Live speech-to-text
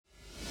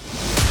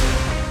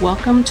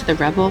Welcome to the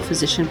Rebel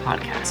Physician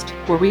Podcast,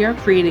 where we are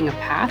creating a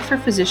path for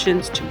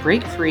physicians to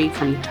break free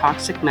from the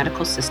toxic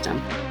medical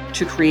system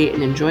to create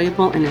an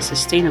enjoyable and a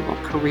sustainable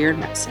career in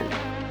medicine.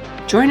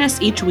 Join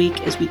us each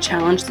week as we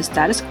challenge the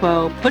status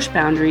quo, push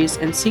boundaries,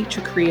 and seek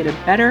to create a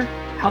better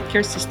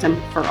healthcare system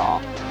for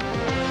all.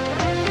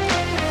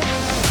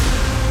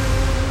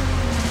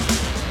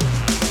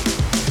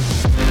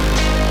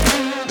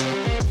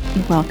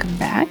 Welcome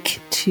back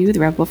to the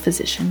Rebel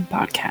Physician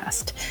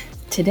Podcast.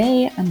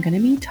 Today, I'm going to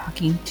be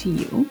talking to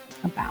you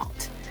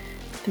about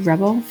the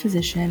Rebel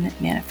Physician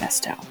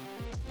Manifesto.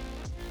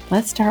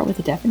 Let's start with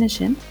a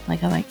definition,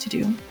 like I like to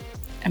do.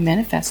 A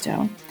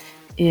manifesto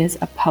is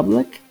a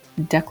public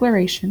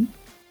declaration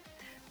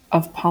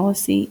of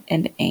policy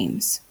and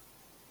aims.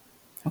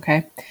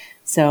 Okay,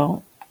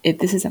 so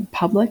this is a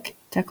public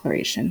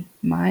declaration,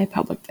 my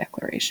public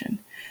declaration,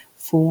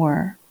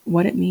 for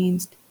what it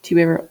means to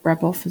be a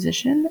rebel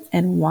physician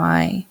and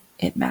why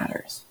it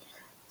matters.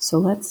 So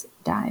let's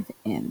dive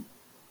in.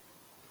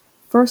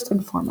 First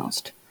and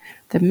foremost,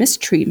 the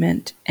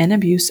mistreatment and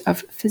abuse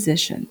of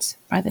physicians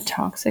by the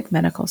toxic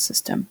medical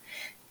system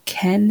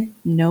can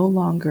no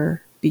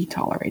longer be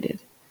tolerated.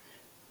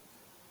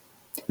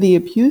 The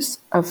abuse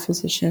of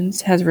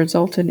physicians has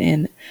resulted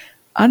in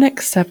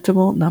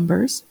unacceptable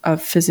numbers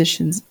of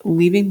physicians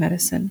leaving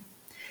medicine,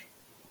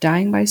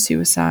 dying by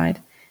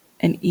suicide,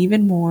 and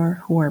even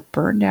more who are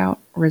burned out,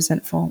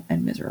 resentful,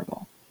 and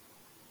miserable.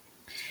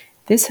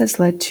 This has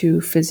led to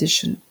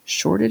physician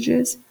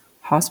shortages,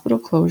 hospital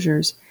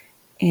closures,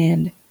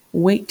 and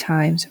wait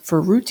times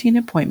for routine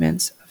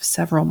appointments of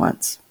several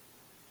months.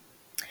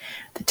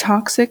 The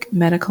toxic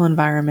medical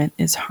environment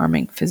is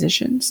harming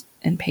physicians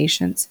and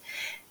patients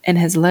and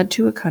has led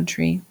to a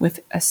country with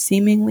a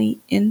seemingly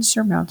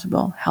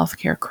insurmountable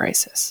healthcare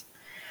crisis.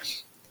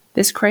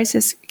 This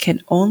crisis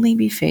can only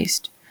be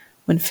faced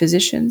when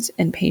physicians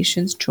and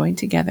patients join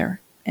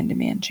together and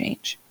demand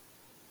change.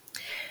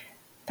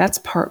 That's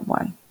part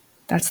one.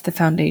 That's the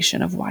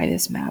foundation of why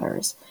this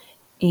matters.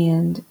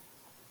 And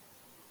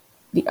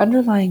the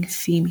underlying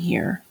theme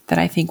here that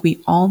I think we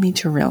all need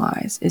to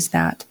realize is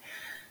that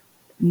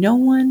no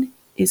one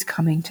is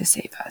coming to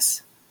save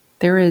us.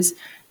 There is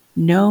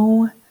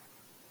no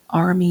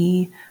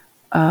army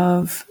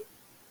of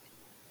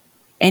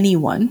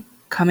anyone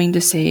coming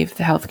to save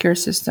the healthcare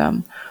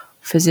system,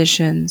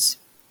 physicians,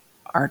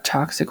 our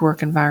toxic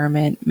work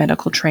environment,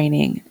 medical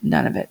training,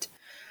 none of it.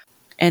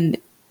 And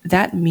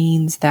that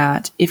means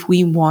that if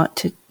we want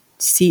to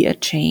see a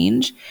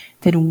change,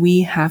 then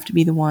we have to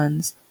be the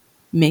ones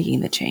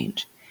making the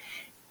change.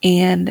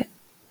 And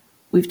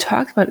we've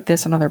talked about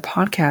this on other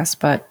podcasts,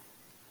 but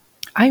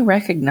I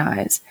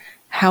recognize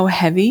how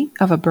heavy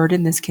of a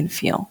burden this can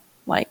feel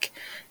like,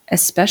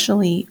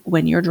 especially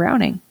when you're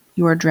drowning.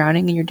 You are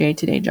drowning in your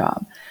day-to-day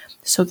job.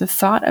 So the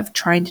thought of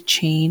trying to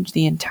change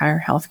the entire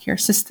healthcare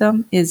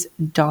system is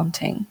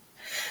daunting.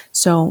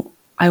 So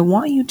I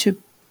want you to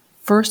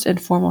first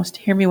and foremost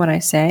hear me when I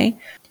say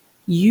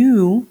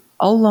you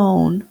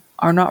alone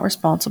are not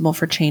responsible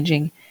for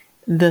changing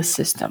the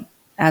system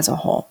as a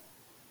whole.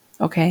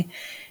 Okay?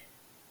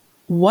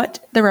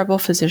 What the Rebel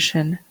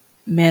Physician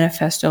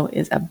Manifesto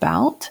is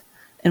about,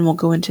 and we'll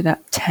go into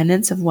that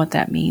tenets of what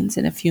that means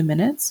in a few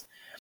minutes,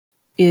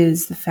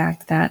 is the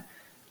fact that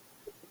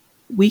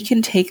we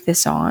can take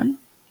this on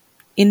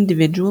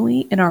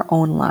individually in our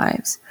own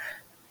lives.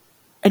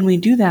 And we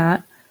do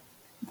that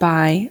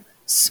by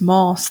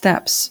small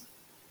steps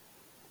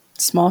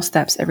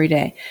every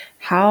day.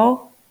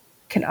 How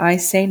can I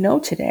say no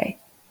today?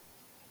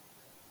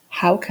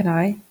 How can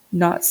I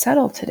not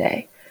settle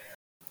today?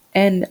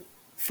 And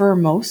for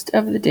most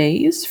of the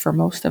days, for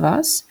most of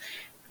us,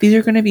 these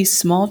are going to be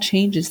small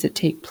changes that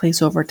take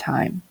place over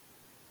time.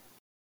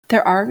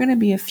 There are going to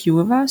be a few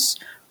of us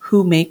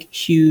who make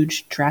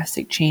huge,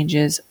 drastic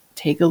changes,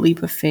 take a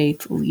leap of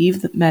faith,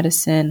 leave the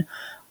medicine,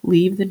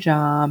 leave the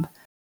job,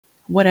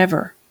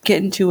 whatever,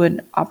 get into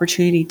an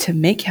opportunity to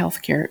make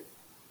healthcare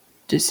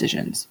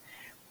decisions,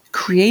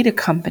 create a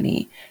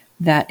company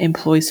that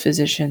employs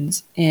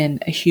physicians in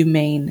a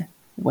humane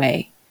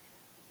way.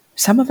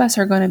 Some of us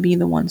are going to be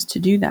the ones to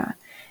do that,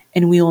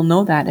 and we will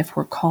know that if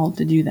we're called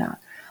to do that.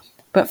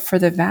 But for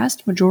the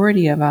vast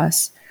majority of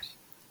us,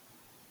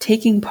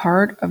 taking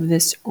part of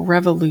this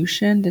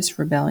revolution, this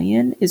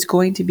rebellion, is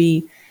going to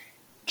be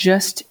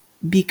just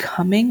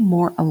becoming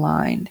more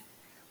aligned.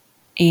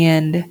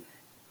 And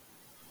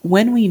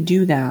when we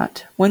do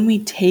that, when we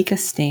take a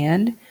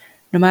stand,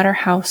 no matter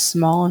how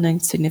small and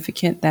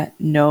insignificant that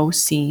no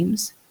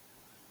seems,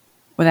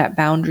 or that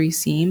boundary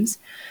seems,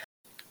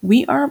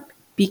 we are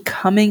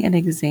becoming an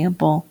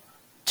example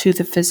to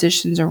the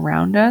physicians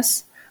around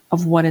us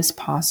of what is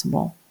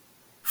possible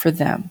for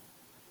them.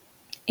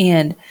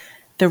 And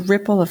the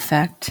ripple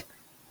effect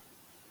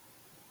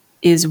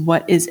is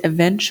what is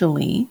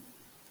eventually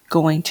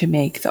going to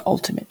make the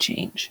ultimate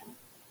change.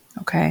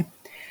 Okay?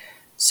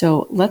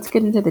 So let's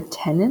get into the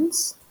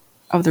tenets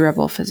of the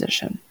Rebel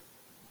Physician.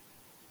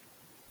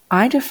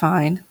 I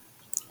define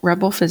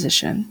Rebel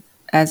Physician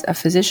as a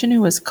physician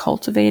who is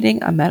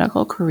cultivating a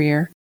medical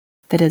career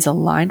that is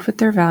aligned with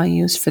their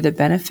values for the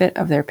benefit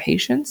of their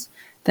patients,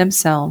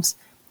 themselves,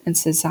 and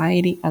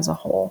society as a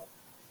whole.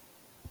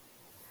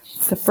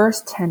 The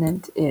first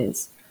tenet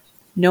is,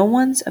 no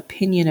one's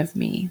opinion of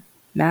me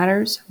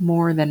matters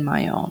more than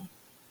my own.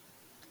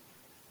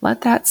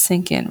 Let that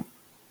sink in.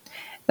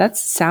 That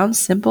sounds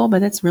simple,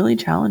 but it's really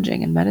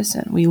challenging in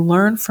medicine. We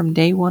learn from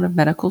day one of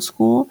medical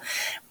school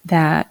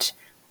that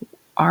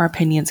our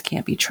opinions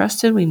can't be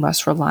trusted. We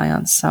must rely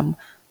on some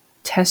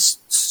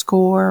test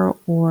score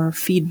or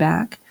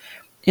feedback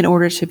in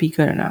order to be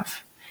good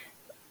enough.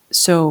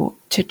 So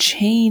to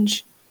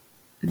change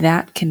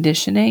that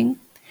conditioning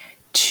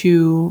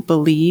to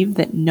believe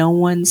that no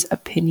one's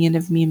opinion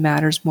of me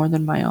matters more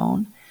than my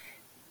own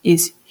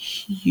is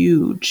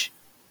huge.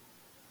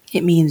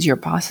 It means your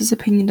boss's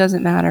opinion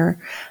doesn't matter,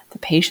 the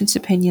patient's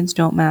opinions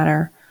don't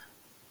matter,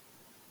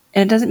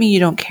 and it doesn't mean you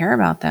don't care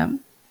about them.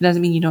 It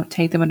doesn't mean you don't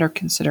take them under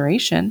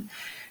consideration,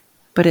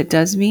 but it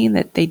does mean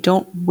that they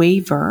don't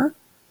waver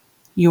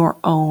your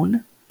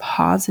own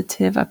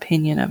positive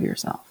opinion of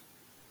yourself.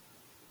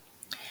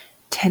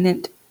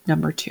 Tenet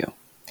number 2,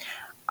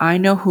 I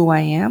know who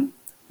I am,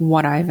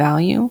 what I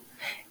value,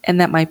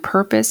 and that my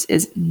purpose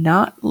is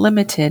not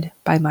limited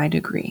by my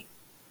degree.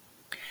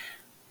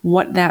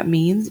 What that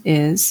means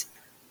is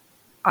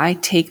I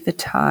take the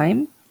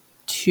time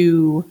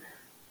to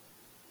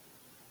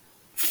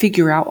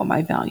figure out what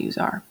my values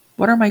are.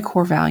 What are my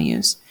core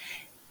values?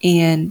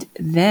 And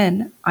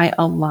then I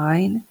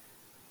align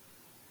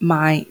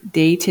my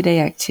day-to-day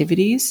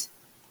activities,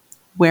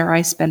 where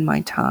I spend my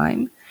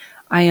time.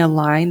 I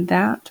align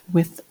that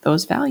with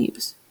those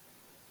values.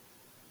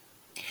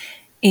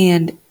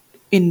 And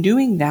in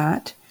doing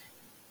that,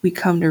 we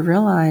come to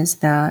realize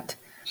that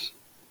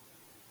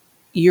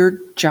your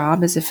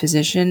job as a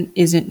physician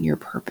isn't your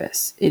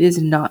purpose. It is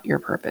not your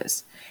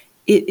purpose.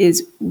 It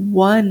is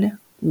one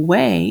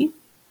way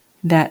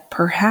that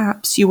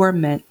perhaps you are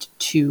meant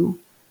to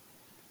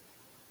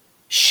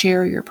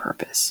share your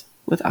purpose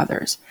with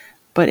others,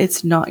 but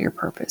it's not your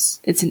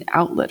purpose. It's an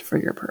outlet for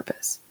your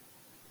purpose.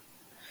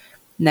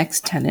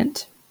 Next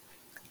tenet,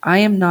 I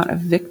am not a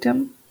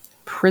victim,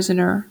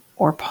 prisoner,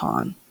 or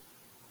pawn.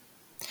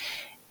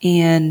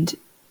 And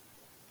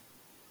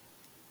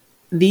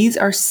these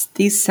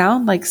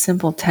sound like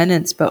simple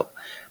tenets, but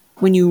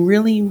when you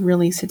really,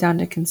 really sit down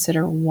to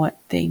consider what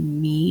they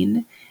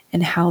mean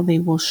and how they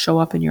will show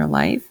up in your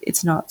life,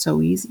 it's not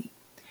so easy.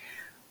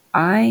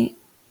 I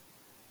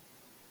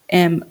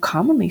am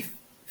commonly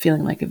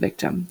feeling like a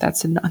victim.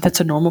 That's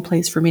a normal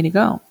place for me to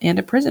go, and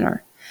a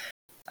prisoner.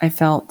 I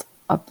felt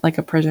like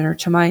a prisoner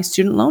to my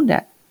student loan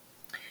debt.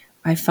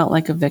 I felt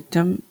like a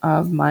victim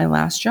of my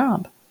last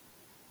job.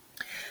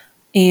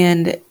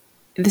 And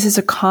this is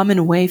a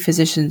common way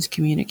physicians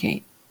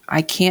communicate.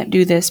 I can't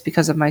do this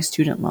because of my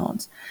student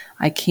loans.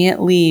 I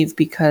can't leave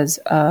because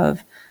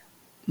of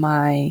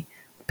my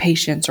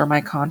patients or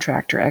my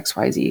contract or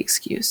XYZ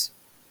excuse.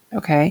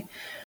 Okay?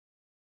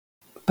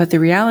 But the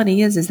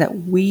reality is that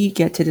we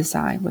get to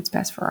decide what's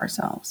best for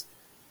ourselves,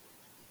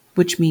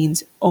 which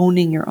means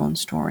owning your own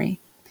story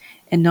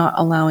and not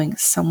allowing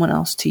someone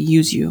else to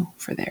use you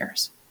for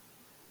theirs.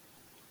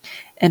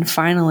 And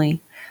finally,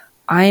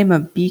 I am a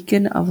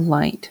beacon of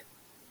light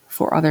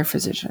for other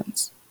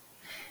physicians.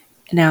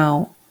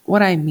 Now,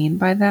 what I mean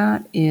by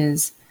that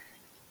is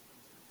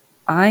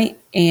I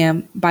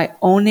am, by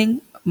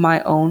owning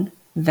my own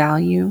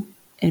value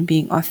and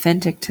being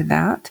authentic to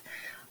that,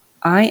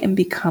 I am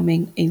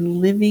becoming a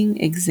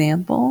living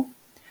example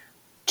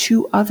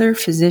to other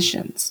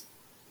physicians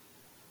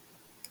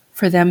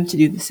for them to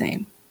do the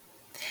same.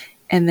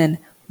 And then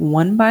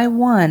one by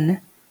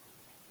one,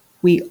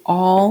 we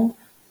all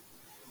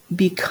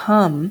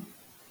become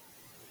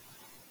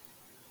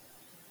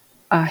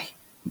a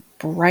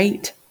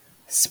bright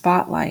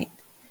spotlight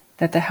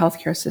that the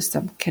healthcare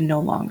system can no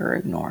longer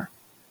ignore.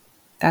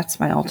 That's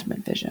my ultimate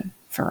vision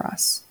for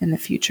us in the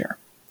future.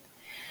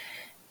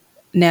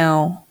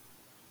 Now,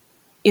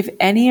 if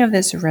any of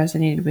this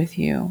resonated with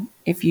you,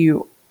 if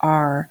you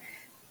are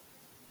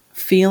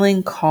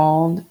feeling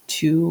called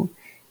to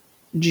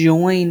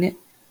join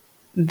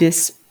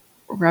this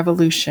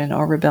revolution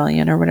or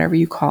rebellion or whatever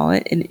you call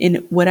it, in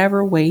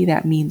whatever way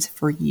that means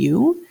for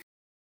you,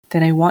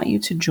 then I want you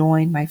to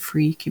join my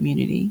free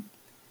community,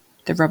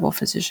 the Rebel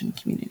Physician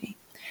Community.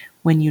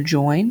 When you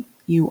join,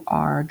 you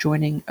are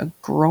joining a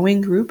growing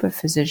group of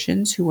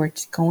physicians who are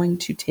going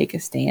to take a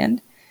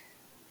stand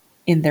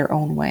in their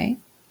own way.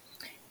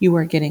 You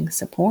are getting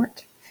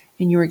support,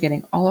 and you are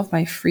getting all of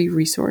my free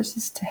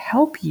resources to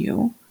help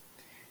you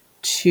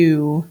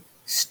to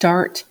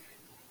start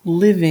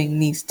living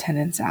these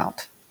tenets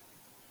out.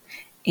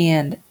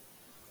 And a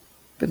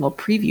little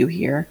preview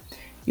here,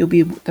 you'll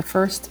be the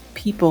first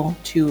people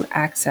to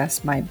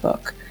access my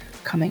book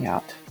coming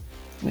out,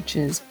 which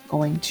is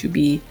going to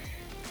be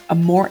a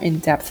more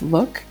in-depth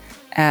look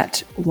at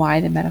why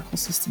the medical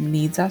system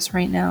needs us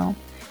right now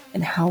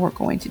and how we're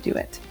going to do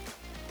it.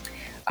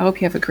 I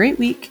hope you have a great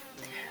week.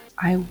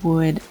 I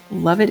would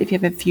love it if you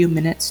have a few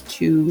minutes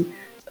to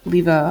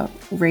leave a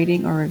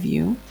rating or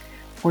review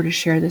or to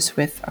share this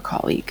with a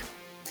colleague.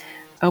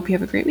 I hope you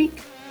have a great week.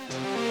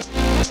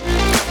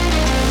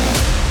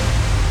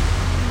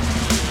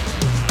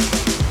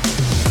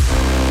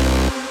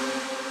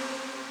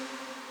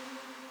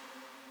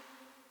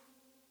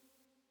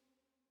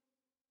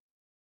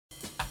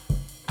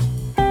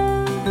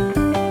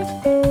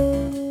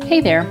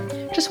 Hey there.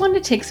 Just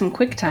wanted to take some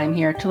quick time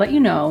here to let you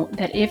know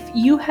that if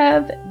you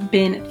have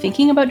been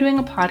thinking about doing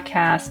a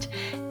podcast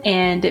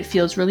and it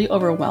feels really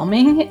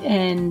overwhelming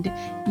and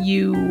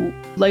you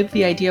like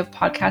the idea of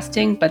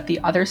podcasting, but the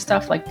other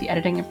stuff like the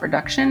editing and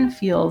production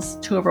feels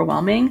too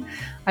overwhelming,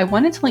 I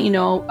wanted to let you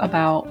know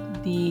about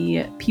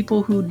the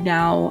people who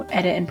now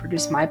edit and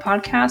produce my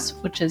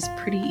podcast, which is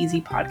Pretty Easy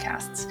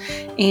Podcasts.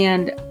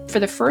 And for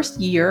the first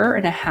year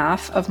and a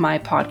half of my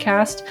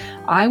podcast,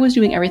 I was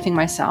doing everything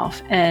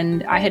myself.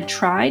 And I had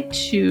tried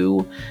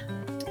to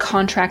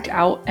contract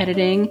out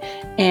editing,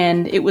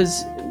 and it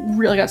was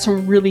really got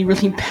some really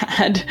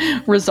bad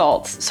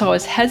results. So I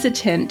was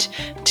hesitant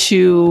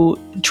to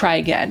try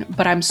again,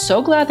 but I'm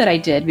so glad that I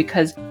did,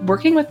 because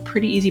working with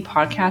Pretty Easy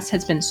Podcasts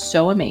has been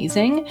so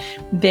amazing.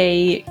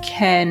 They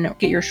can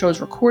get your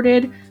shows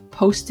recorded,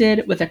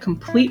 posted with a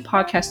complete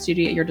podcast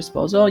studio at your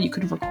disposal. You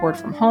can record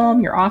from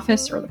home, your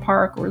office, or the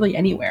park, or really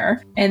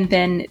anywhere. And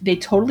then they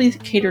totally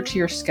cater to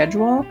your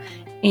schedule,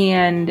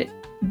 and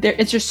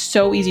it's just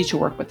so easy to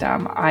work with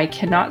them. I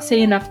cannot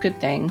say enough good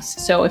things.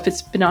 So if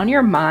it's been on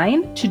your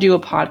mind to do a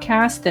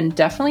podcast, then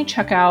definitely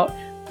check out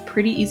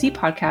Pretty Easy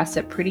Podcasts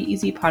at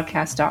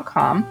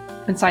prettyeasypodcast.com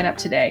and sign up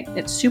today.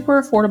 It's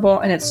super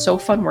affordable and it's so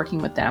fun working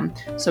with them.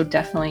 So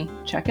definitely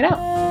check it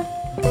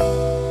out.